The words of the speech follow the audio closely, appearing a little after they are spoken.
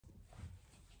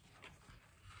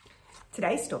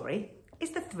Today's story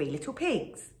is The Three Little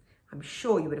Pigs. I'm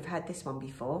sure you would have heard this one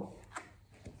before.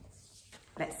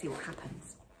 Let's see what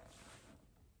happens.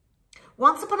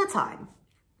 Once upon a time,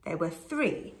 there were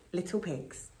 3 little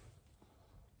pigs.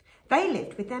 They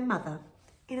lived with their mother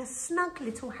in a snug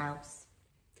little house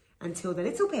until the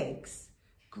little pigs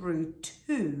grew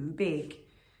too big.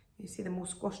 You see them all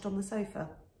squashed on the sofa.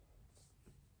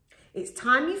 "It's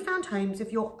time you found homes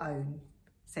of your own,"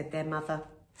 said their mother.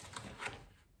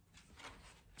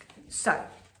 So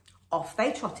off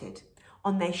they trotted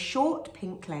on their short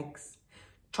pink legs.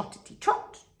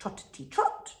 Trottity-trot,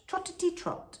 trottity-trot,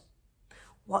 trottity-trot.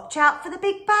 "Watch out for the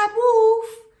big bad wolf,"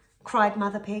 cried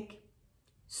Mother Pig.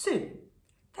 Soon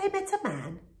they met a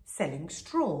man selling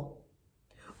straw.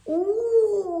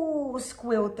 "Ooh,"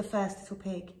 squealed the first little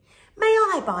pig. "May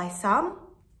I buy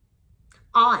some?"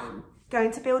 "I'm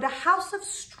going to build a house of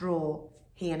straw,"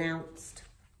 he announced.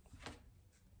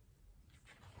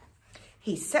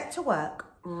 He set to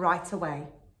work right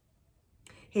away.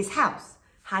 His house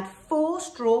had 4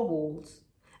 straw walls,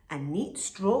 a neat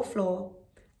straw floor,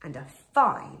 and a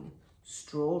fine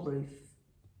straw roof.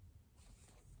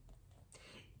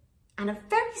 And a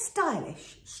very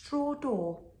stylish straw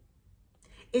door.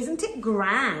 "Isn't it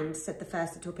grand?" said the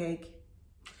first little pig.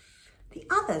 The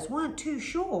others weren't too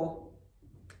sure.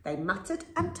 They muttered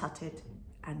and tutted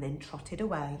and then trotted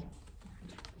away.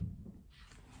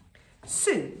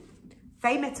 Soon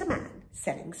they met a man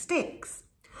selling sticks.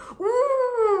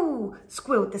 "Ooh,"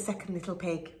 squealed the second little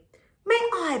pig. "May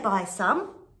I buy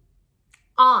some?"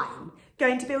 "I'm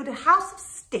going to build a house of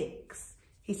sticks,"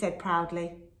 he said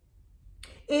proudly.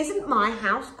 "Isn't my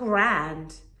house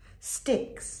grand?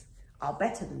 Sticks are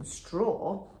better than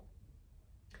straw."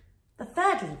 The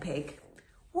third little pig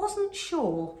wasn't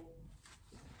sure.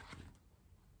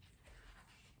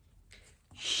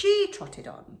 She trotted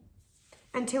on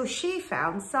until she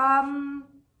found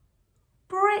some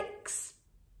bricks.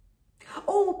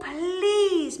 "Oh,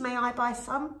 please, may I buy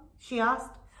some?" she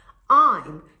asked.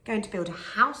 "I'm going to build a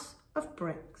house of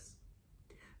bricks."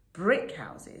 Brick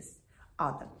houses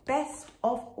are the best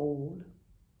of all.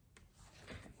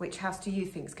 Which house do you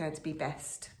think is going to be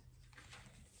best?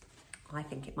 I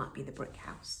think it might be the brick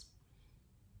house.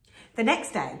 The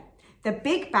next day, the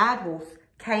big bad wolf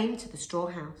came to the straw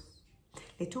house.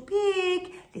 little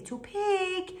pig,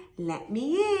 let me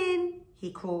in,"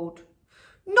 he called.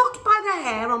 "Not by the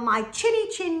hair on my chinny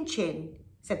chin chin,"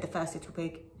 said the first little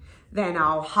pig. "Then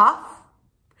I'll huff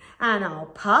and I'll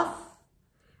puff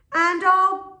and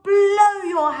I'll blow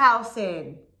your house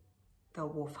in." The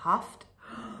wolf huffed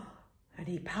and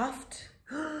he puffed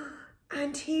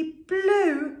and he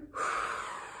blew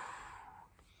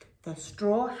the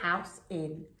straw house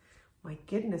in. My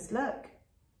goodness, look.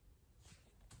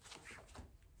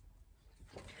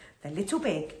 The little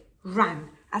pig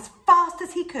ran as fast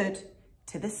as he could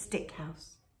to the stick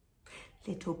house.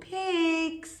 little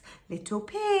pigs,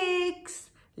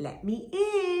 let me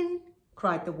in,"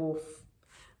 cried the wolf.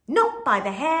 "Not by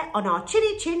the hair on our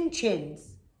chinny chin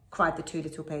chins," cried the 2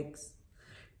 little pigs.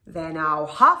 "Then I'll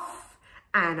huff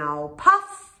and I'll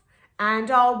puff and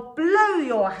I'll blow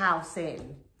your house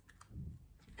in."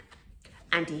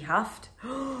 And he huffed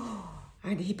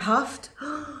and he puffed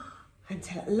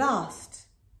until at last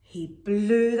he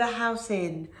blew the house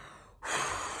in.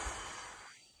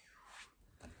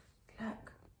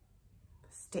 Look, the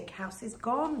stick house is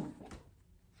gone.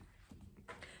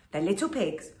 The little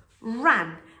pigs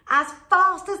ran as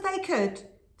fast as they could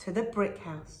to the brick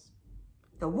house.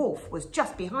 The wolf was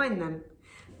just behind them.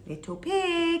 little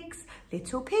pigs,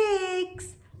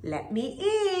 let me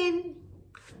in."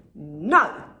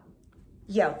 "No,"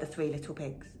 yelled the 3 little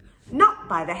pigs. "Not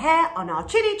by the hair on our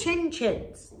chinny chin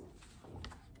chins."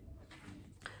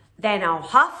 "Then I'll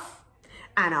huff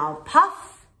and I'll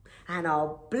puff and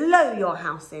I'll blow your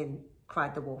house in,"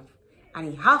 cried the wolf. And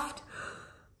he huffed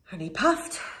and he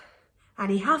puffed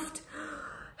and he huffed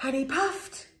and he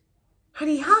puffed and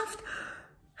he huffed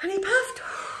and he puffed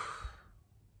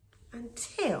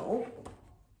until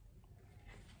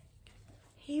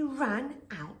he ran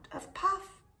out of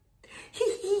puff.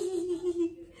 "Hee hee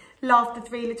hee," laughed the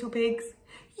 3 little pigs.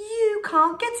 "You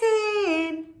can't get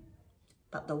in."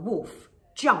 But the wolf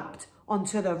jumped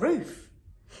onto the roof.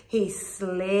 He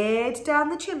slid down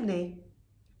the chimney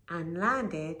and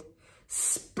landed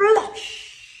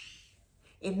splosh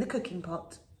in the cooking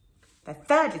pot. The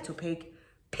 3rd little pig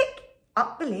picked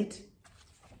up the lid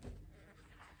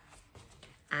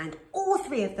and all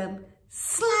 3 of them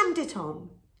slammed it on.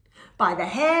 "By the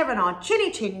hair on our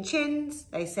chinny chin chins,"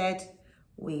 they said,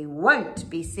 "we won't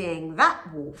be seeing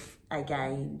that wolf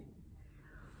again."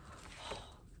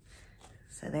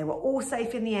 So they were all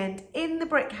safe in the end in the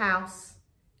brick house,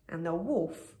 and the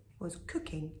wolf was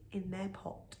cooking in their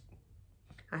pot.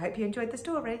 I hope you enjoyed the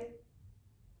story.